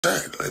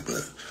Like,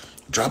 but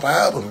drop an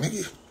album,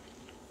 nigga.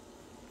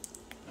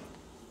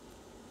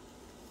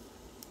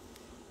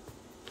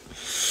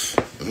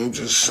 I'm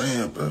just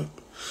saying, bro.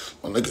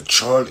 My nigga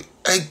Charlie.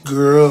 Hey,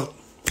 girl.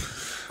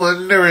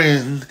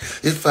 Wondering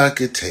if I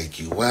could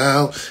take you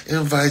out,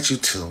 invite you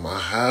to my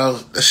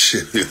house. That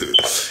shit.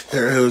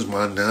 Here's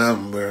my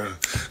number.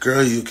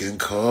 Girl, you can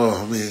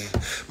call me.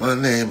 My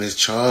name is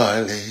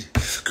Charlie.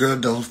 Girl,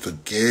 don't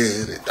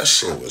forget it. That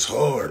shit was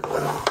hard,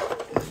 bro.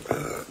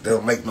 They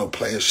don't make no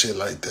player shit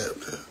like that,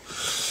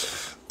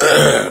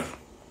 man.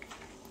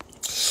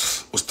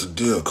 What's the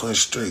deal? Queen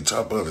Street,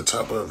 top of it,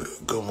 top of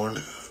it. Good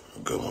morning.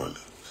 Good morning.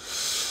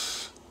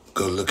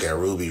 Go look at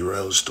Ruby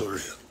Rose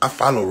story. I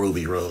follow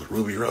Ruby Rose.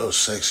 Ruby Rose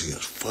sexy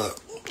as fuck.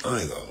 I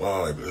ain't gonna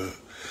lie, man.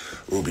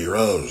 Ruby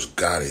Rose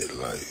got it.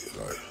 Like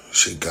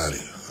she got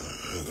it.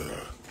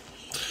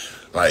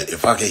 Like,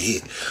 if I could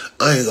hit,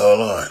 I ain't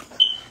gonna lie.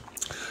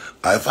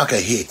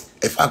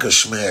 If I could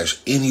smash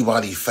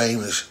anybody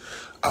famous,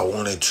 I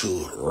wanted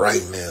to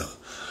right now.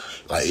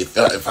 Like, if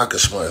I could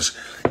smash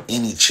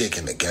any chick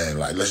in the game,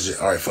 like, let's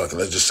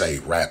just say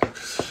rap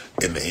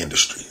in the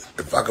industry.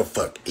 If I could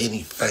fuck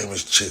any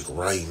famous chick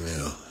right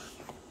now,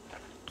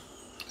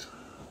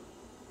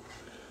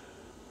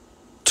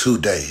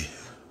 today,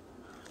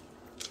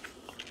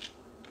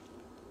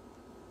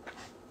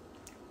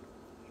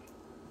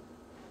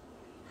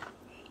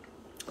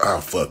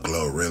 I'll fuck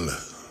Glorilla.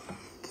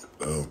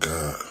 Oh,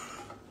 God.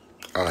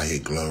 I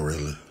hate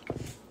Glorilla.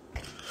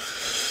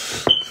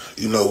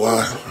 You know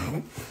why?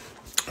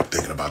 I'm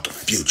thinking about the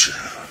future.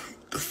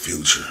 The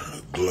future.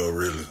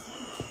 Glorilla.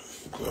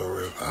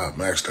 I'll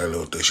max that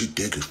little thing. She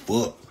thick as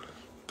fuck.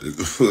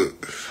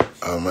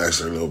 I'll max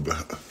her little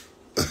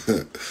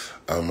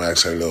I'll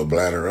max her little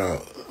bladder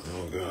out.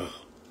 Oh, God.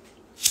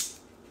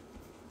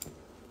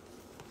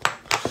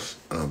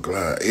 I'm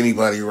glad.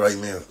 Anybody right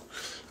now,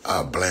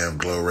 I'll blam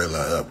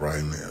Glorilla up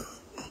right now.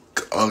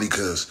 Only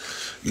because,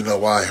 you know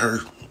why her?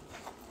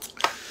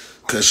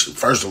 Because,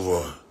 first of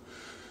all,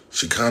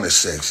 she kind of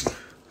sexy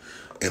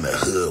in a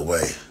hood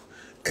way.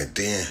 And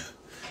then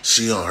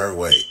she on her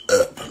way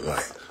up.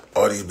 Like,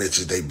 all these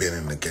bitches, they been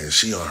in the game.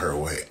 She on her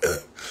way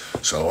up.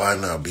 So why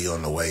not be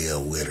on the way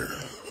up with her?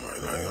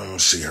 Like, I'm going to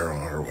see her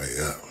on her way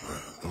up.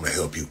 I'm going to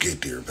help you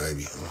get there,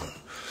 baby.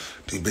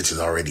 These bitches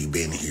already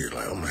been here.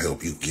 Like, I'm going to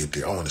help you get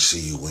there. I want to see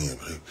you win,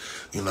 baby.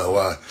 You know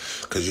why?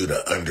 Because you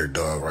the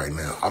underdog right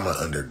now. I'm an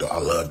underdog. I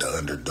love the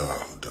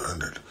underdog.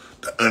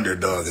 The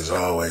underdog is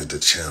always the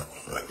champ.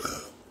 Like,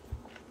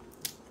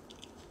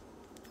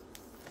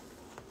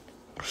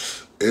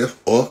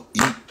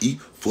 F-R-E-E,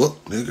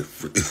 fuck, nigga.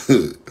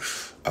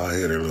 I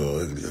hear that little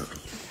ugly.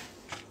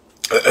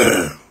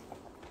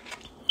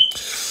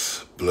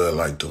 Blood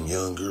like them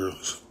young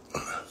girls.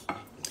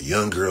 The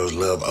young girls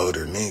love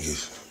older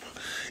niggas.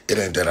 It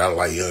ain't that I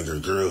like younger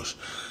girls.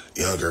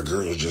 Younger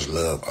girls just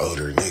love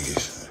older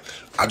niggas.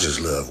 I just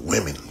love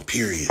women,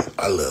 period.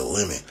 I love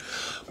women.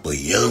 But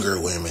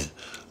younger women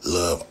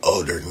love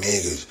older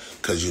niggas.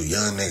 Cause you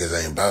young niggas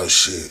ain't about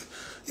shit.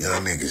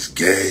 Young niggas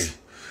gay.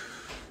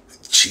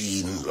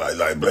 Cheating,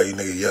 like bloody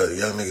niggas,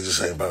 young niggas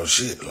just ain't about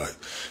shit. Like,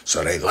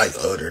 so they like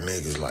older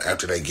niggas. Like,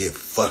 after they get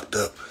fucked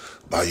up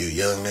by you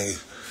young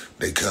niggas,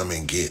 they come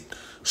and get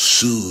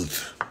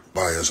soothed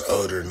by us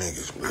older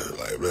niggas, bro.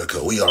 Like, bro,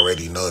 cause we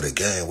already know the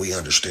game. We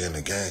understand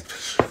the game.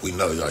 We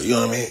know, like, you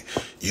know what I mean?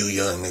 You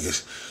young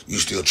niggas, you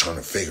still trying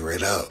to figure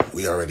it out.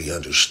 We already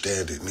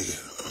understand it, nigga.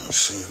 You know what I'm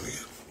saying,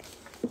 nigga?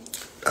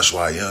 That's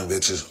why young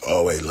bitches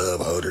always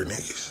love older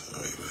niggas.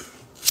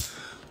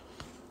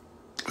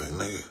 Like,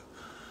 nigga.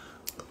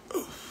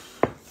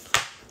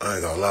 I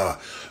ain't gonna lie,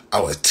 I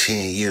was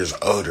 10 years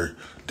older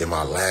than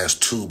my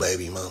last two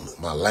baby mamas.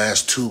 My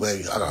last two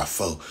baby, I got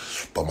 4,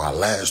 but my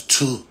last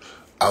 2,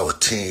 I was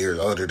 10 years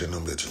older than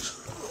them bitches.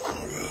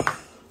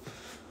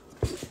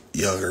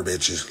 Younger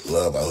bitches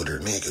love older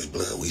niggas,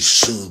 blood. We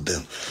soothe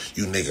them.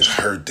 You niggas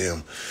hurt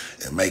them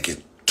and make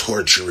it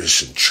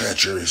torturous and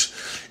treacherous,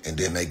 and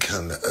then they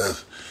come to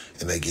us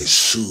and they get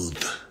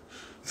soothed.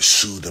 It's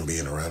soothing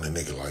being around a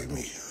nigga like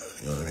me.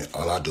 You know what I mean?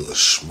 All I do is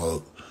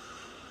smoke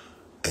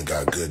and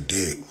got good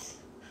dick.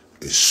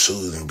 It's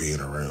soothing being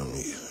around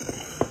me.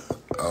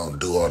 I don't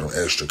do all them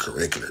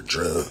extracurricular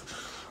drugs.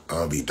 I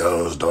don't be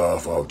dozed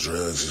off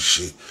drugs and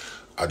shit.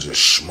 I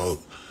just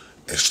smoke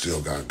and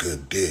still got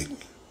good dick.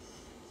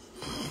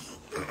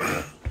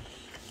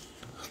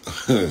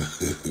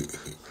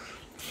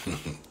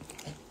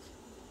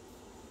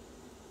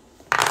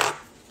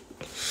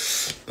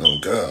 Oh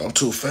God, I'm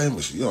too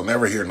famous. You don't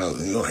never hear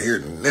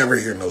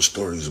no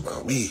stories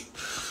about me.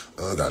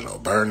 I don't got no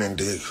burning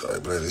dick,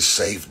 like, but it's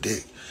safe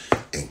dick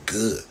and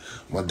good.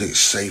 My dick's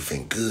safe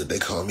and good. They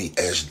call me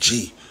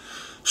SG.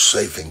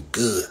 Safe and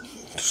good.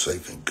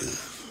 Safe and good.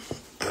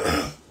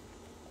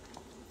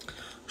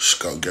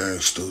 Skoe gang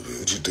stupid.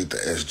 What you think the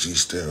SG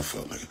stand for,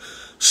 nigga?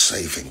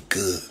 Safe and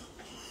good.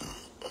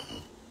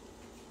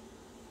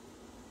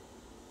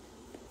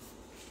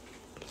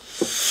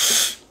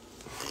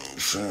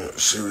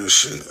 Serious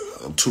shit.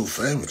 I'm too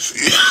famous.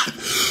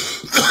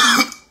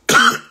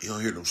 You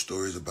don't hear them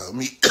stories about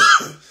me.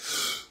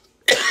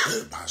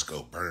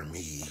 Boskoe burned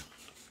me.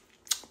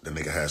 The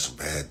nigga had some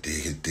bad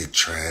dick. His dick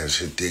trash.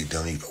 His dick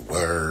don't even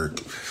work.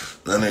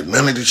 None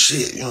of this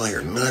shit. You don't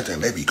hear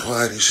nothing. They be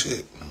quiet as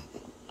shit.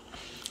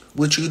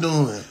 What you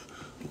doing?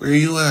 Where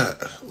you at?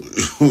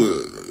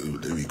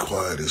 They be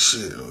quiet as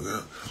shit.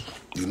 Okay?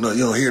 You know,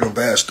 you don't hear them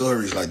bad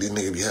stories like this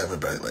nigga be having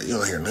back. Like, you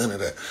don't hear none of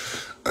that.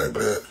 Like,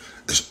 but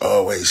it's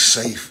always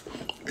safe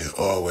and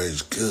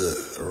always good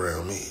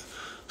around me.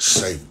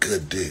 Safe,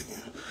 good dick.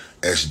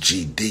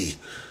 SGD.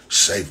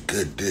 Safe,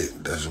 good dick.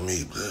 That's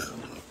me, blood.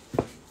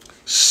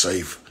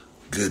 Safe,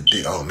 good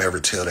dick. I don't never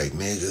tell that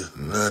nigga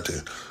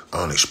nothing. I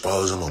don't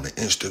expose them on the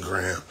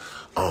Instagram.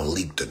 I don't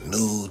leak the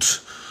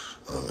nudes.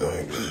 All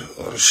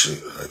the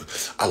shit.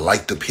 I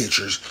like the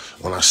pictures.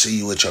 When I see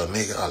you with your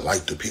nigga, I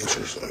like the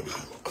pictures.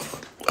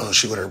 Oh,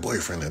 she with her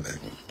boyfriend and they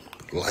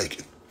like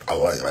it. I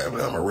like it.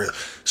 I'm a real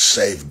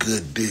safe,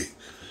 good dick.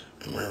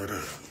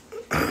 Remember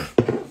that?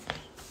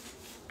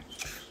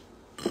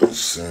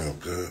 Sound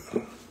good.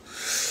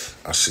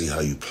 I see how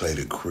you play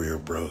the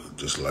crib, bro.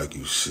 Just like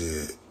you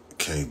said.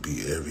 Can't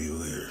be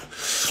everywhere.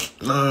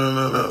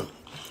 No.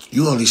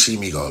 You only see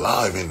me go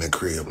live in the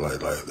crib like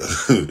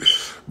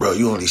bro,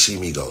 you only see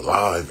me go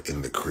live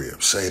in the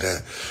crib. Say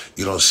that.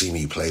 You don't see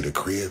me play the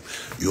crib.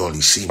 You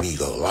only see me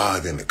go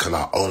live in the, cause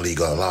I only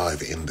go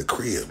live in the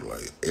crib.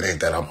 Like, it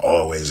ain't that I'm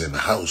always in the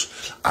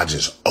house. I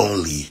just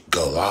only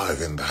go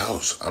live in the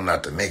house. I'm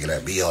not the nigga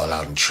that be all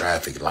out in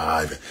traffic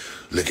live and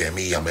look at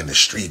me, I'm in the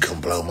street,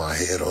 come blow my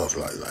head off.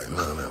 Like,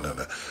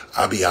 no.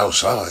 I be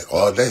outside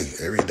all day,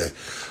 every day.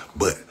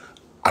 But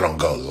I don't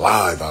go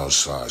live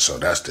outside, so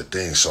that's the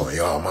thing. So in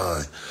y'all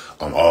mind,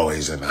 I'm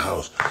always in the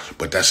house.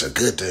 But that's a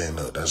good thing,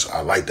 though.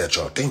 I like that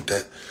y'all think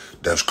that.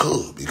 That's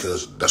cool,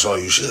 because that's all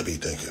you should be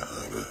thinking.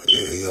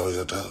 Yeah, he always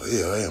at the house.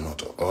 Yeah, I am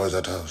always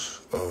at the house.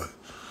 Always.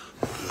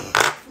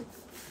 Yeah.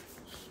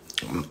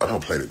 I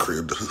don't play the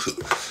crib.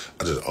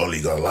 I just only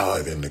go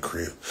live in the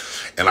crib.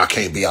 And I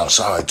can't be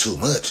outside too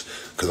much,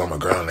 because I'm a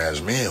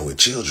grown-ass man with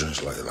children.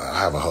 Like, I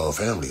have a whole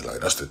family.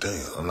 Like, that's the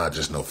thing. I'm not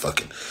just no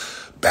fucking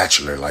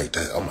bachelor like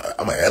that.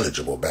 I'm an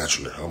eligible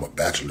bachelor. I'm a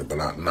bachelor, but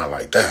not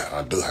like that.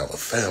 I do have a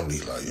family,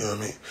 like, you know what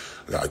I mean?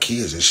 I got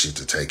kids and shit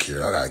to take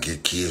care of. I gotta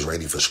get kids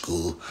ready for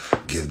school,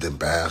 give them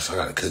baths. I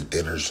gotta cook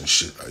dinners and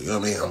shit. Like, you know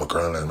what I mean? I'm a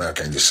grown man. I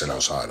can't just sit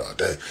outside all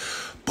day.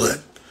 But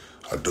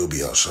I do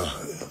be outside.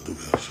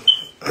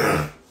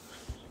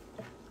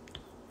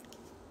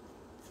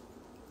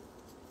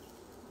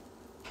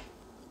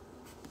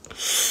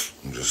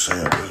 I'm just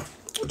saying, bro.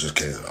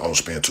 I don't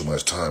spend too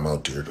much time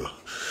out there, though.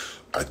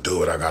 I do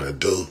what I gotta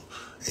do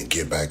and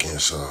get back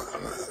inside.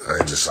 I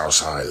ain't just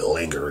outside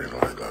lingering.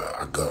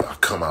 I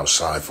come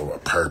outside for a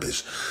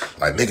purpose.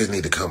 Like, niggas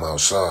need to come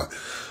outside,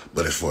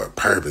 but it's for a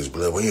purpose.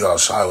 But when you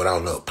outside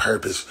without no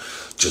purpose,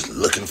 just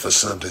looking for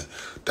something,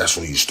 that's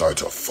when you start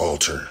to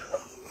falter.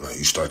 Like,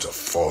 you start to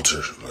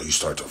falter. Like, you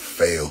start to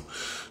fail.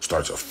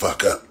 Start to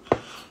fuck up.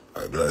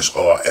 Like, but it's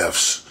all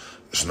F's.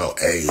 There's no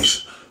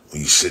A's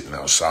when you sitting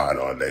outside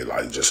all day,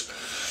 like, just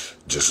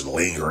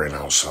lingering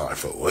outside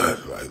for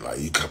what? Like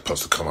you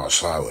supposed to come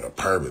outside with a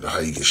purpose. How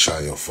you get shot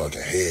in your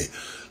fucking head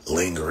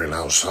lingering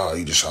outside?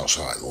 You just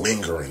outside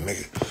lingering,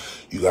 nigga.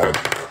 You gotta,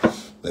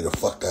 nigga,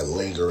 fuck that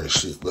lingering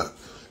shit, but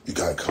you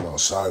gotta come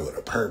outside with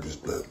a purpose,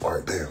 but all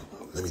right, bam,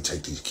 let me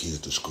take these kids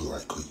to school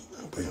right quick.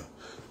 Bam.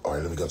 All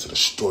right, let me go to the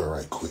store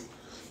right quick.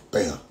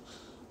 Bam.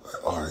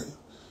 All right,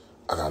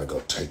 I gotta go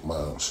take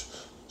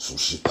moms some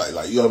shit.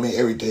 Like, you know what I mean?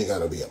 Everything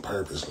gotta be a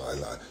purpose. Like,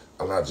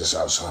 I'm not just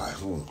outside.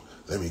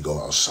 Let me go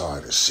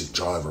outside and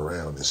drive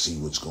around and see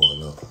what's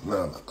going on.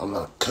 No, I'm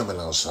not coming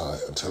outside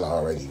until I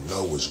already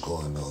know what's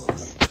going on.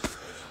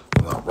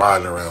 I'm not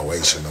riding around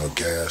wasting no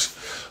gas.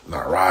 I'm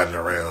not riding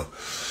around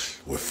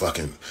with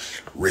fucking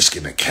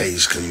risking the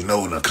case, because you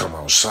know when I come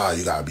outside,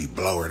 you gotta be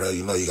blowered up.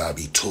 You know you gotta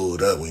be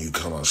tooled up when you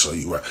come out. So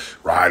you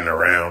riding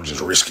around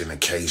just risking the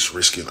case,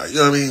 risking, like, you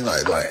know what I mean?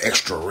 Like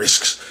extra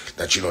risks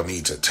that you don't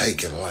need to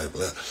take in life.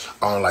 But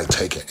I don't like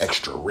taking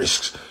extra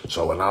risks.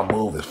 So when I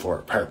move, it's for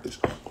a purpose.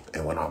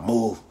 And when I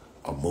move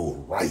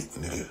right,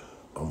 nigga.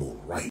 I move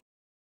right.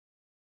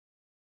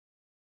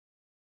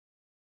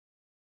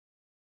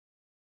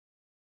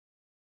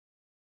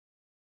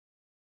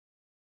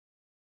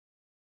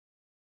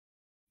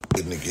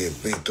 Waiting to get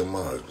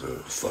victimized, bro.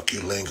 Fuck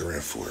you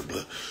lingering for it,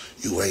 bro.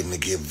 You waiting to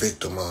get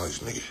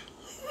victimized, nigga.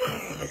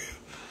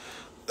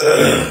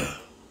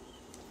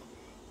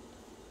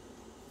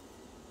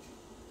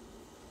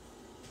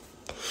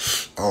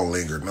 I don't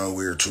linger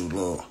nowhere too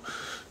long.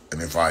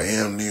 And if I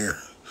am near,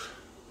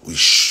 we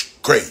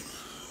straight.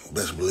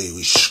 Best believe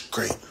we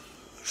straight.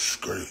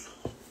 Straight.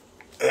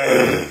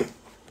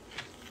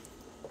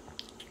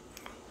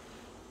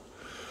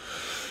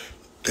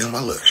 Damn,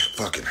 I look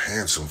fucking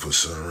handsome for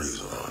some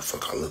reason. Oh,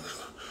 fuck, I look.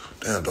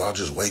 Damn, do I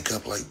just wake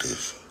up like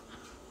this?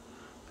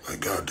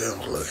 Like,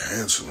 goddamn, I look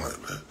handsome like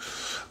that.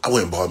 I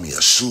went and bought me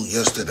a suit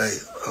yesterday.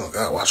 Oh,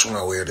 God, watch when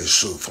I wear this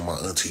suit for my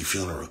auntie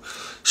funeral.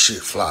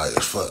 Shit fly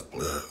as fuck,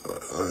 blood.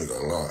 I ain't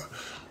gonna lie.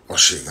 My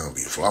shit gonna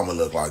be fly. I'm gonna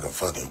look like a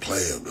fucking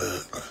player,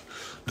 blood.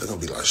 They're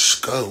gonna be like,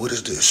 Skoe, what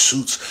is this?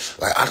 Suits?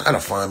 Like, I gotta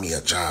find me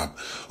a job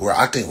where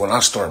I think when I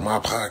start my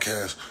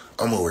podcast,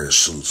 I'm gonna wear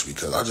suits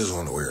because I just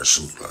want to wear a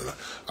suit. Like,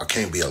 I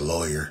can't be a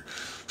lawyer,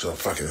 so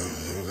fucking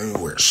let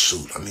me wear a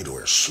suit. I need to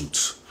wear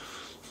suits.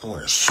 I'm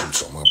wearing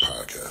suits on my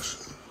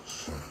podcast.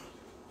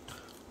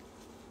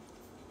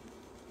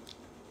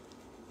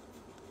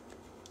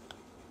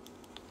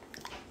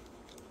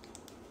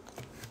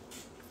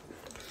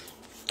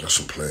 That's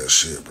some player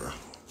shit, bro.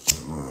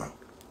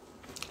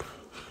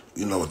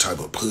 You know what type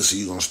of pussy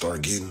you gonna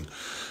start getting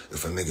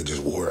if a nigga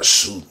just wore a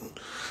suit?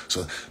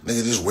 So,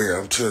 nigga, just wear,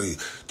 I'm telling you,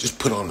 just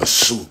put on a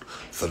suit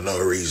for no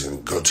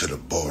reason, go to the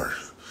bar.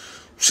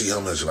 See how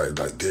much, like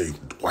they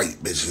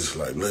white bitches,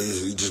 like,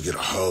 you just get a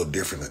whole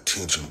different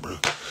attention, bro.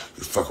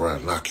 You fuck around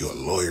and knock you a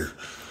lawyer,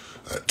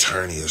 an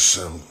attorney or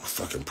something,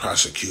 fucking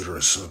prosecutor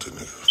or something,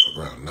 nigga. Fuck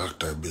around and knock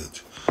that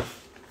bitch.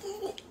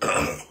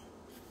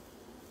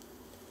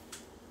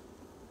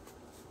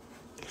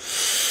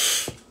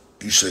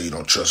 You say you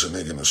don't trust a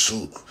nigga in a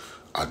suit.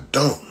 I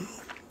don't. You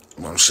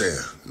know what I'm saying?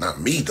 Not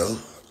me, though.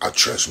 I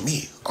trust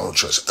me. I don't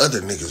trust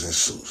other niggas in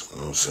suits. You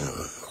know what I'm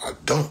saying? I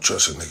don't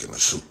trust a nigga in a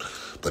suit.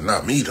 But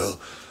not me, though.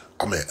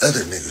 I mean, other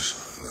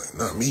niggas. Like,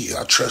 not me.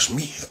 I trust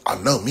me. I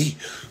know me. You know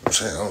what I'm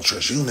saying? I don't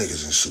trust you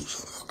niggas in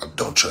suits. I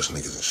don't trust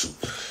niggas in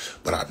suits.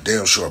 But I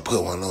damn sure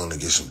put one on to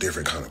get some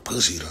different kind of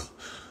pussy, though.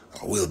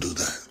 I will do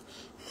that.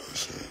 You know what I'm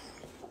saying?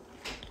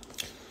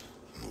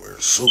 Wear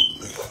a suit,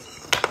 nigga.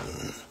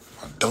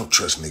 I don't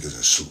trust niggas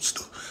in suits,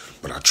 though.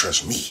 But I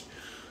trust me.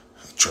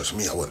 Trust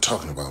me, I wasn't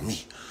talking about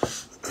me.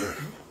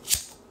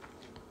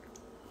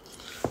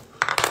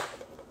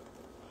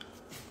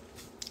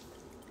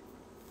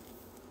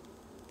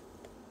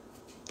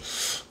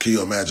 Can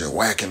you imagine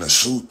whacking a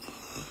suit?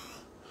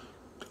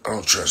 I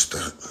don't trust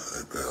that.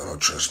 I don't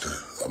trust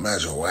that.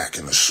 Imagine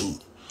whacking a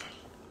suit.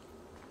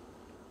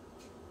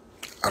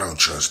 I don't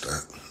trust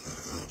that.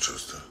 I don't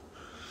trust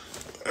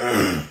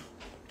that.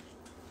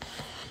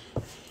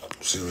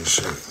 Serious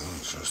shit. I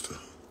don't trust that.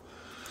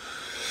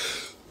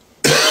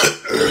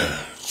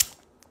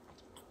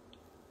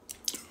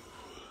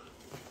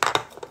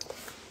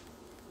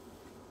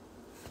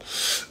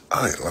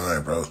 I ain't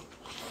lying, bro.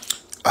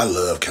 I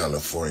love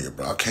California,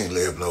 bro. I can't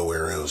live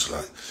nowhere else.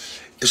 Like,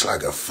 it's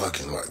like a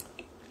fucking, like,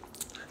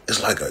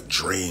 it's like a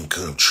dream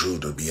come true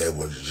to be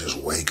able to just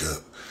wake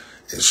up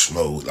and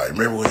smoke. Like,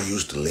 remember when you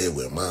used to live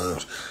with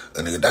moms?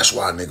 A nigga, that's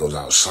why a nigga was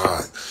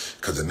outside,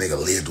 because the nigga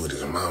lived with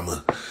his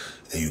mama,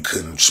 and you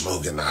couldn't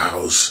smoke in the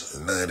house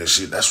and none of that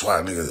shit. That's why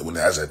a nigga, when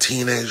as a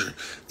teenager,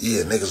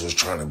 yeah, niggas was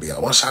trying to be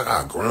out. Once I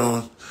got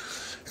grown,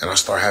 and I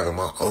started having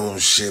my own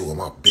shit with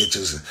my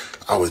bitches, and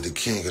I was the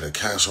king of the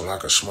castle, I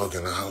could smoke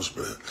in the house,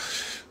 bro.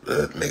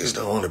 Niggas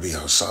don't want to be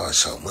outside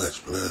so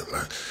much, bro.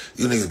 Like,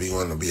 you niggas be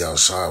wanting to be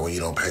outside when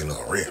you don't pay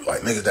no rent.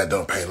 Like, niggas that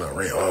don't pay no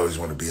rent always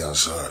want to be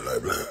outside.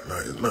 Like, bro,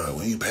 like, no,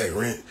 when you pay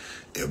rent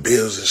and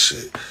bills and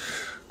shit,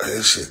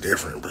 that shit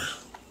different, bro.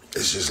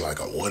 It's just like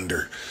a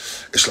wonder.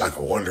 It's like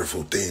a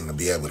wonderful thing to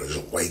be able to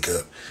just wake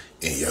up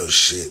in your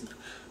shit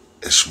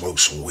and smoke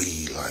some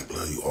weed. Like,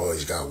 bro, you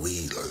always got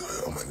weed. Like,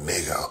 I'm a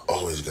nigga, I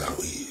always got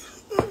weed.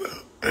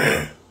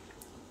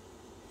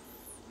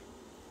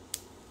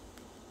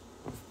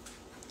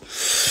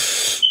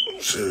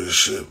 Serious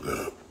shit,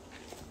 bro.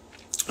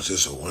 It's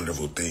just a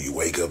wonderful thing. You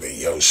wake up in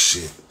your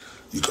shit.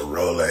 You can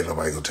roll that.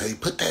 Nobody gonna tell you,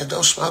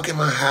 don't smoke in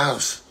my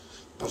house.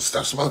 Don't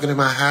stop smoking in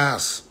my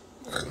house.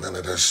 Like, none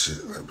of that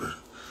shit, like, bro.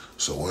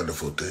 It's a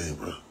wonderful thing,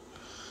 bro.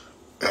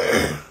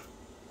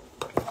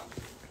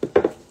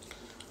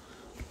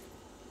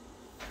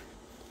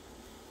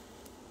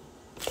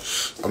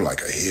 I'm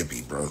like a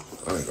hippie, bro.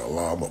 I ain't gonna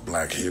lie, I'm a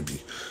black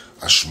hippie.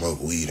 I smoke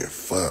weed and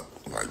fuck.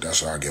 Like,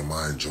 that's how I get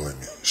my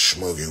enjoyment.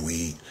 Smoking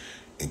weed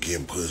and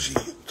getting pussy.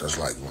 That's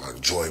like my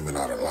enjoyment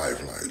out of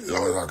life. Like, as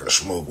long as I can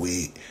smoke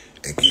weed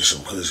and get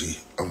some pussy,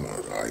 I'm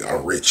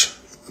rich.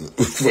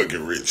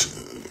 Fucking rich.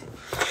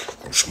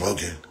 I'm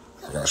smoking.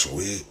 I got some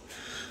weed.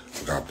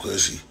 I got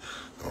pussy.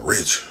 I'm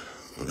rich.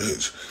 I'm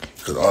rich.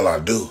 Because all I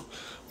do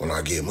when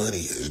I get money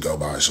is go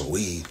buy some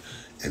weed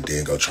and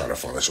then go try to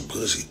find some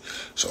pussy.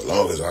 So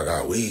long as I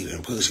got weed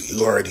and pussy,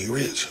 you already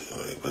rich.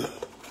 Like,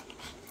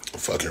 I'm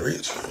fucking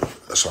rich.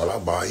 That's all I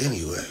buy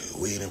anyway.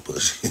 Weed and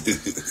pussy.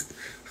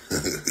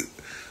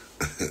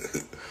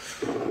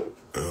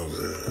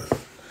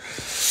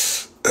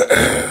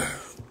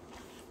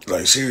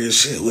 Like, serious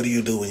shit. What do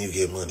you do when you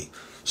get money?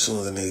 As soon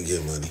as a nigga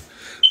get money,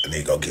 a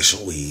nigga go get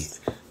some weed,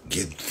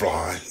 get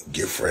fly,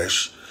 get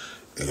fresh,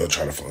 and go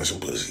try to find some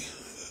pussy.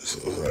 So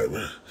it's like,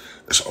 man,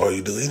 that's all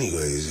you do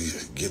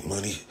anyways. You get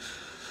money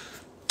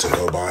to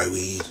go buy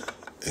weed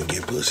and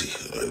get pussy.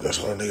 Like, that's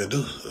all a nigga do.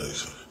 Like,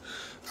 so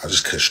I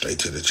just cut straight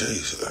to the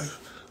chase. Like,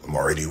 I'm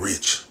already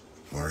rich.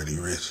 I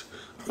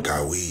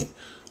got weed.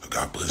 I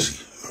got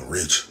pussy. I'm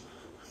rich.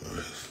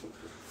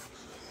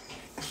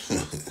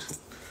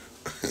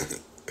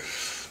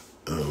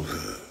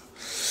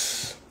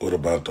 What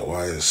about the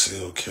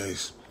YSL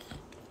case?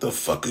 The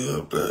fuck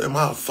am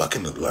I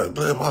fucking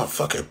am I a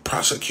fucking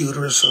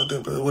prosecutor or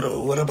something, bro?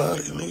 What about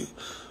it, nigga?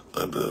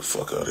 Like, bro,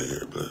 fuck out of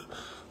here, bro.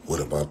 What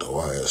about the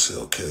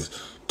YSL case?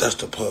 That's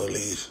the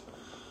police.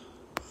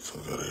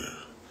 Fuck out of here.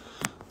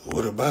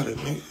 What about it,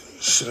 nigga?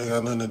 Shit ain't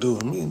got nothing to do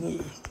with me,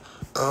 nigga.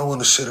 I don't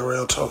want to sit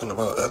around talking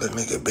about other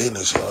nigga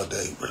business all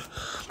day, bro.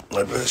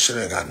 Like, bro, that shit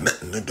ain't got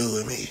nothing to do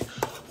with me.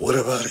 What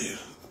about it?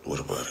 What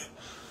about it?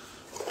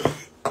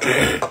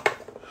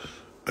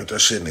 Like that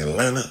shit in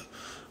Atlanta?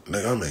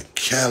 Nigga, I'm in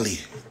Cali.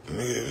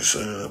 Nigga,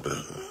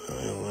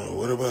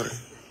 what about it?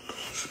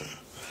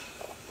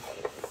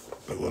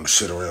 I want to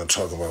sit around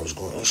talking about what's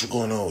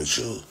going on with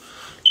you.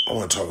 I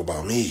want to talk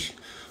about me.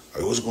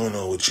 Like, what's going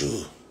on with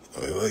you?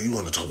 Like, you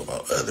want to talk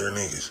about other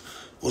niggas.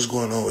 What's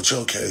going on with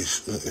your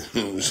case?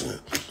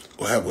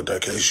 What happened with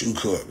that case you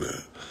caught,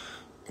 man?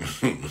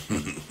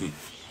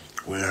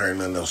 We ain't heard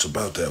nothing else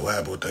about that. What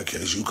happened with that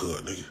case you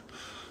caught, nigga?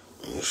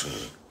 You know what I'm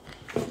saying?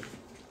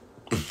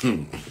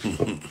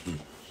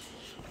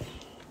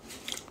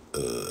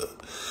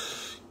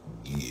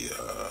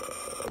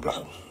 Yeah,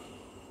 blah.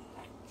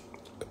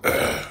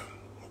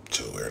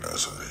 Too weird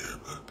ass out here,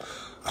 bro.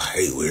 I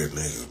hate weird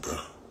niggas, bro.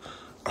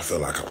 I feel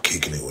like I'm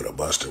kicking it with a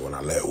buster when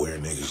I let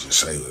weird niggas just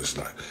say it's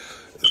like,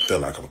 I feel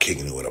like I'm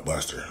kicking it with a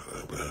buster.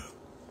 Like, bro,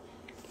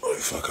 oh,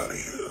 fuck out of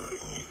here.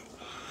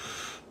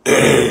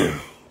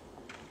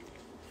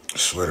 I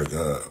swear to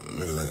God,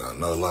 niggas ain't got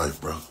no life,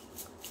 bro.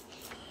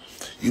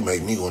 You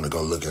make me want to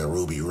go look at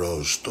Ruby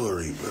Rose's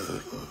story, bro.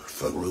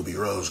 Fuck Ruby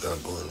Rose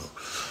got going on.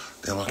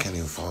 Damn, I can't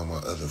even find my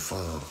other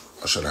phone.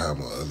 I should have had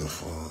my other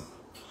phone.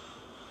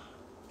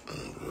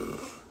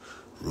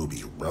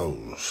 Ruby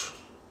Rose.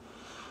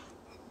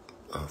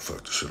 I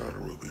fuck the shit out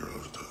of Ruby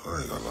Rose, though.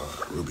 I ain't gonna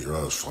lie. Ruby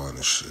Rose fine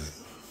as shit.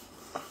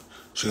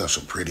 She got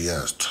some pretty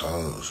ass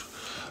toes.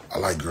 I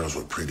like girls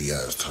with pretty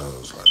ass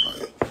toes.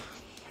 Like,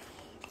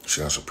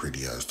 she got some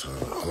pretty ass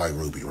toes. I like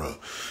Ruby Rose.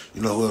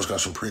 You know who else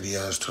got some pretty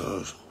ass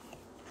toes?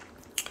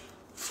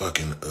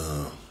 Fucking,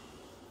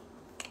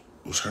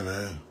 what's her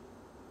name?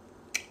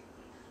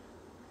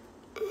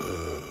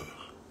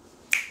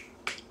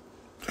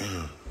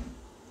 Damn.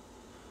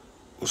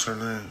 What's her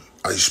name?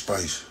 Ice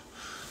Spice.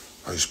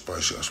 Ice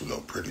Spice, she got some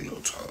little pretty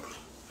little toes.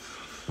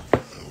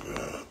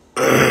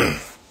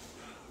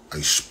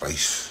 Ice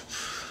Spice.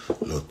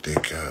 Little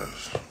thick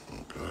ass.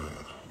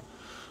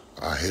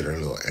 I hit her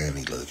little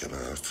Annie looking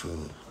ass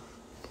too.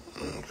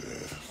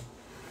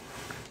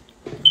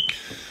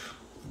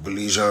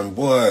 Belize young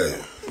boy.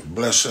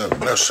 Bless up,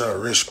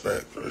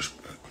 respect.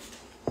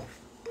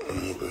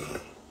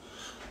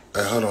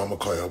 Hey, hold on, I'm gonna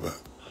call y'all back.